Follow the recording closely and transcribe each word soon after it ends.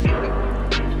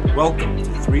Welcome to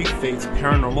Three Fates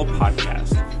Paranormal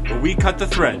Podcast, where we cut the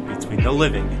thread between the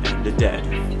living and the dead.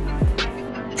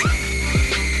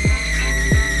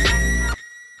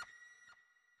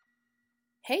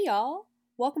 Hey y'all!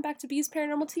 Welcome back to B's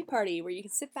Paranormal Tea Party, where you can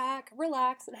sit back,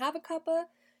 relax, and have a cuppa,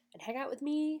 and hang out with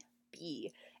me,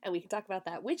 B. And we can talk about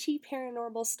that witchy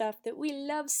paranormal stuff that we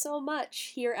love so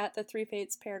much here at the Three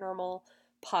Fates Paranormal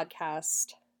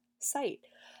Podcast site.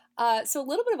 So a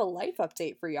little bit of a life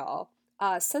update for y'all.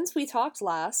 Since we talked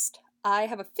last, I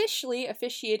have officially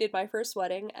officiated my first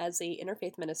wedding as a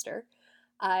interfaith minister.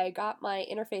 I got my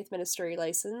interfaith ministry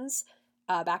license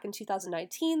back in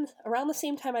 2019, around the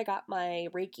same time I got my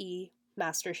Reiki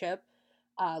mastership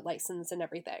license and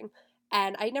everything.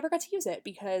 And I never got to use it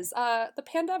because the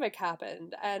pandemic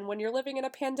happened. And when you're living in a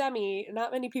pandemic,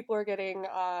 not many people are getting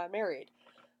married.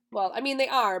 Well, I mean, they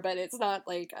are, but it's not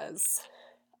like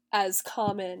as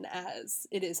common as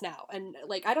it is now. And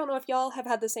like, I don't know if y'all have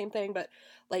had the same thing, but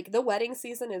like the wedding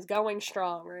season is going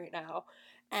strong right now.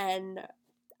 And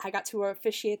I got to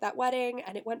officiate that wedding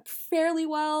and it went fairly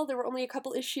well. There were only a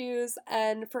couple issues,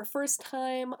 and for a first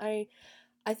time, I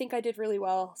think I did really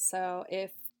well. So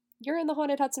if you're in the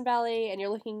haunted Hudson Valley and you're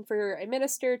looking for a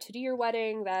minister to do your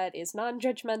wedding that is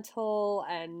non-judgmental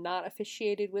and not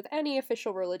officiated with any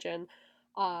official religion,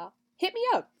 hit me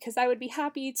up, because I would be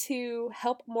happy to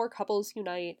help more couples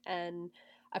unite. And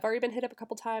I've already been hit up a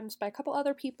couple times by a couple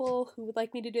other people who would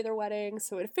like me to do their wedding,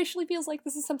 so it officially feels like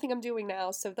this is something I'm doing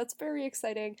now, so that's very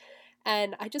exciting.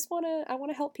 And I want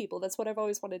to help people. That's what I've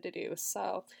always wanted to do.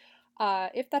 So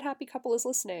if that happy couple is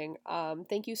listening,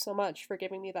 thank you so much for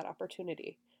giving me that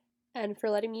opportunity and for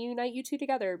letting me unite you two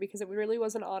together, because it really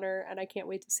was an honor, and I can't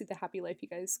wait to see the happy life you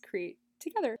guys create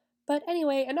together. But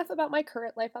anyway, enough about my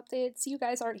current life updates. You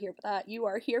guys aren't here for that. You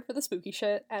are here for the spooky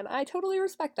shit, and I totally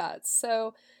respect that.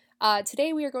 So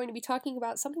today we are going to be talking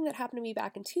about something that happened to me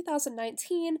back in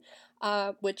 2019,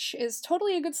 which is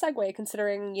totally a good segue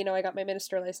considering, I got my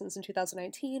minister license in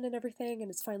 2019 and everything, and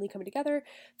it's finally coming together.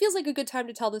 Feels like a good time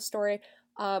to tell this story.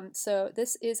 So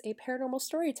this is a paranormal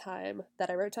story time that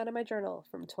I wrote down in my journal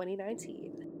from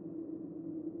 2019.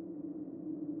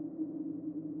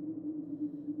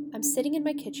 I'm sitting in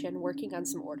my kitchen working on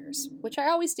some orders, which I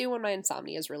always do when my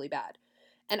insomnia is really bad,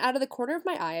 and out of the corner of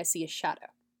my eye I see a shadow.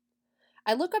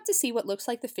 I look up to see what looks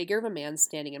like the figure of a man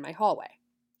standing in my hallway.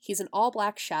 He's an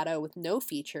all-black shadow with no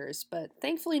features, but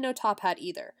thankfully no top hat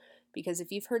either, because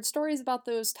if you've heard stories about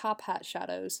those top hat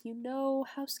shadows, you know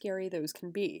how scary those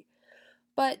can be.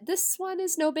 But this one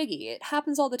is no biggie. It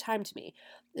happens all the time to me.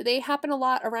 They happen a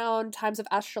lot around times of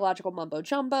astrological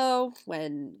mumbo-jumbo,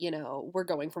 when, we're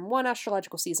going from one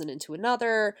astrological season into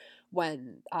another,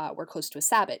 when we're close to a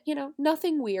Sabbath.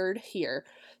 Nothing weird here.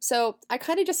 So I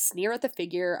kind of just sneer at the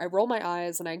figure, I roll my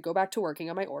eyes, and I go back to working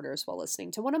on my orders while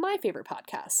listening to one of my favorite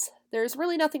podcasts. There's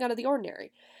really nothing out of the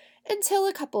ordinary. Until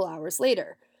a couple hours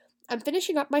later. I'm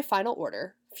finishing up my final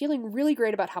order, feeling really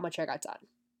great about how much I got done.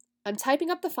 I'm typing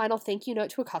up the final thank you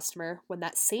note to a customer when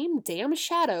that same damn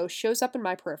shadow shows up in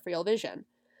my peripheral vision.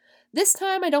 This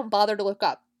time I don't bother to look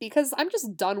up, because I'm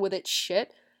just done with its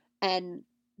shit, and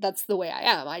that's the way I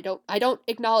am. I don't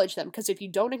acknowledge them, because if you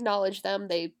don't acknowledge them,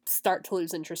 they start to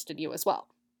lose interest in you as well.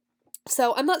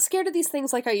 So I'm not scared of these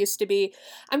things like I used to be.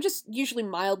 I'm just usually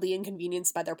mildly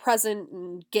inconvenienced by their presence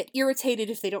and get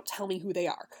irritated if they don't tell me who they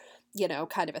are.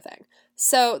 Kind of a thing.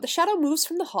 So the shadow moves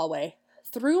from the hallway,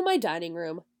 through my dining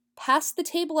room, past the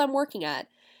table I'm working at,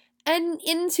 and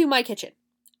into my kitchen.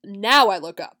 Now I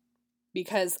look up,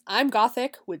 because I'm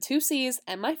gothic with 2 C's,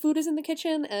 and my food is in the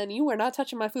kitchen, and you are not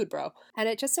touching my food, bro. And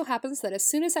it just so happens that as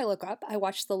soon as I look up, I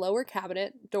watch the lower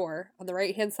cabinet door on the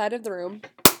right-hand side of the room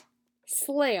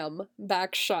slam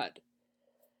back shut.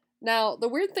 Now, the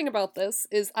weird thing about this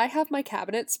is I have my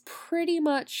cabinets pretty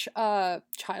much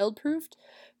child-proofed,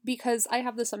 because I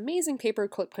have this amazing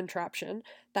paperclip contraption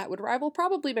that would rival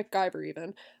probably MacGyver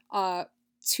even,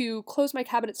 to close my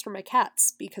cabinets for my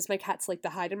cats, because my cats like to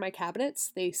hide in my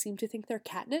cabinets. They seem to think they're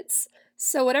catnits.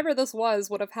 So whatever this was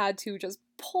would have had to just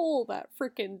pull that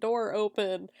freaking door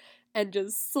open and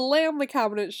just slam the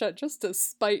cabinet shut just to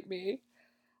spite me.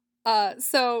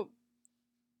 So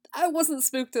I wasn't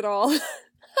spooked at all.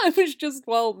 I was just,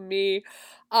 me.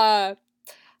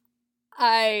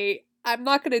 I'm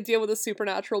not going to deal with a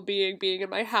supernatural being in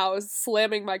my house,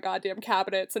 slamming my goddamn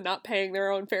cabinets and not paying their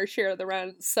own fair share of the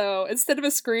rent. So instead of a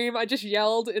scream, I just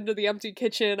yelled into the empty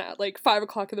kitchen at like 5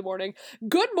 o'clock in the morning,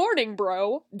 "Good morning,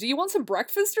 bro. Do you want some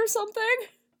breakfast or something?"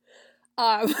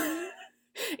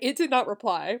 It did not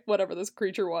reply, whatever this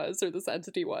creature was or this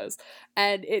entity was.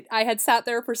 And I had sat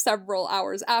there for several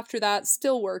hours after that,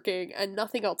 still working, and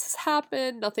nothing else has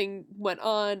happened, nothing went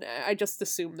on. I just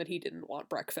assumed that he didn't want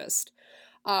breakfast.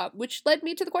 Which led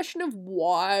me to the question of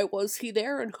why was he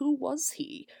there and who was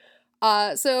he?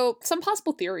 So some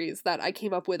possible theories that I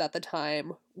came up with at the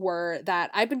time were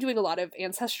that I've been doing a lot of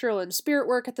ancestral and spirit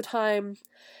work at the time,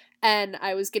 and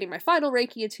I was getting my final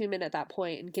Reiki attunement at that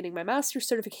point and getting my master's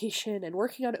certification and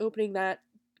working on opening that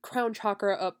crown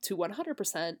chakra up to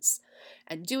 100%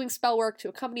 and doing spell work to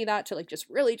accompany that to just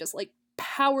really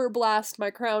power blast my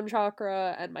crown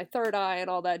chakra and my third eye and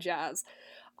all that jazz.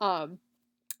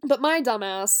 But my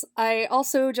dumbass, I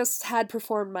also just had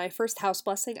performed my first house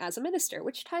blessing as a minister,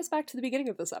 which ties back to the beginning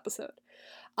of this episode.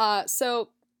 So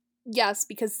yes,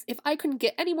 because if I couldn't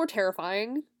get any more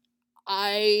terrifying,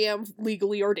 I am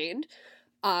legally ordained.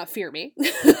 Fear me.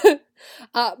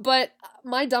 But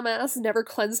my dumbass never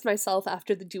cleansed myself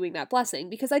after doing that blessing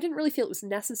because I didn't really feel it was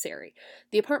necessary.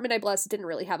 The apartment I blessed didn't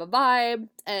really have a vibe,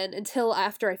 and until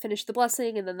after I finished the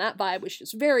blessing, and then that vibe was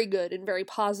just very good and very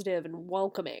positive and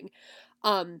welcoming.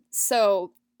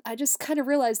 So I just kind of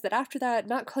realized that after that,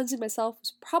 not cleansing myself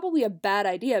was probably a bad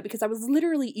idea because I was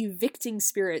literally evicting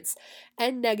spirits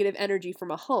and negative energy from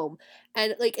a home.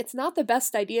 And, it's not the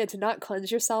best idea to not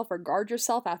cleanse yourself or guard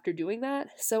yourself after doing that.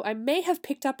 So I may have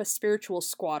picked up a spiritual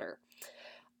squatter.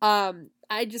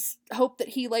 I just hope that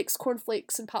he likes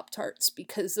cornflakes and Pop-Tarts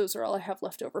because those are all I have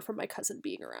left over from my cousin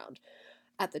being around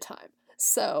at the time.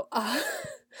 So,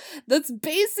 that's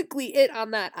basically it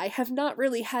on that. I have not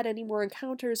really had any more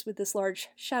encounters with this large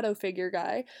shadow figure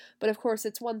guy, but of course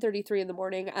it's 1:33 in the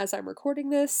morning as I'm recording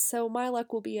this, so my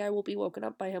luck will be I will be woken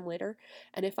up by him later,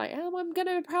 and if I am, I'm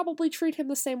gonna probably treat him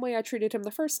the same way I treated him the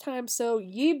first time, so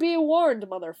ye be warned,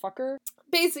 motherfucker.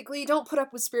 Basically, don't put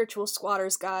up with spiritual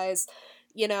squatters, guys.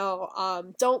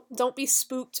 Don't be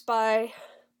spooked by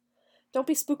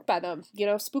them,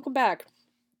 spook them back.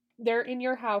 They're in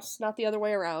your house, not the other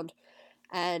way around.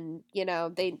 And,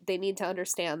 they need to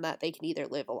understand that they can either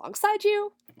live alongside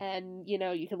you, and,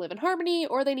 you can live in harmony,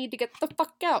 or they need to get the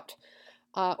fuck out.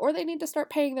 Or they need to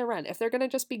start paying their rent. If they're gonna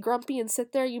just be grumpy and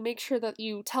sit there, you make sure that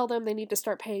you tell them they need to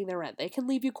start paying their rent. They can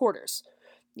leave you quarters.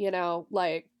 They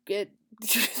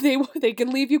can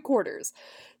leave you quarters.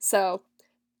 So,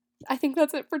 I think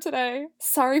that's it for today.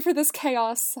 Sorry for this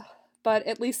chaos. But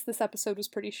at least this episode was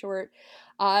pretty short.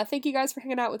 Thank you guys for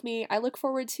hanging out with me. I look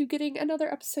forward to getting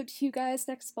another episode to you guys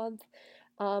next month.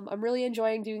 I'm really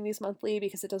enjoying doing these monthly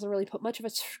because it doesn't really put much of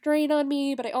a strain on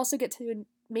me, but I also get to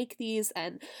make these,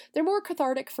 and they're more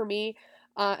cathartic for me,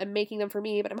 and making them for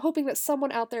me, but I'm hoping that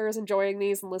someone out there is enjoying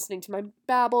these and listening to my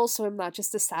babble, so I'm not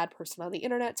just a sad person on the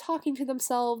internet talking to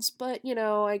themselves, but,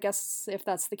 I guess if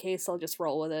that's the case, I'll just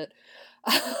roll with it.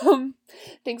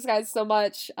 Thanks guys so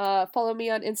much. Follow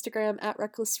me on Instagram at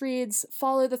RecklessReads.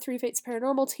 Follow the Three Fates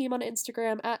Paranormal team on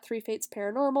Instagram at Three Fates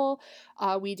Paranormal.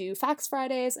 We do Facts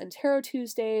Fridays and Tarot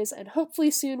Tuesdays, and hopefully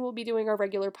soon we'll be doing our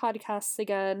regular podcasts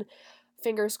again.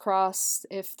 Fingers crossed,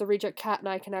 if the Reject Cat and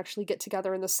I can actually get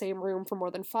together in the same room for more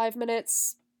than 5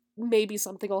 minutes, maybe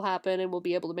something will happen and we'll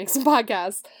be able to make some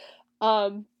podcasts.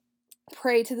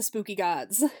 Pray to the spooky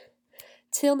gods.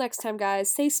 Till next time,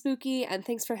 guys, stay spooky, and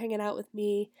thanks for hanging out with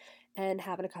me and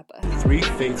having a cuppa. Three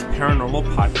Fates Paranormal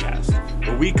Podcast,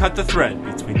 where we cut the thread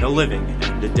between the living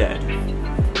and the dead.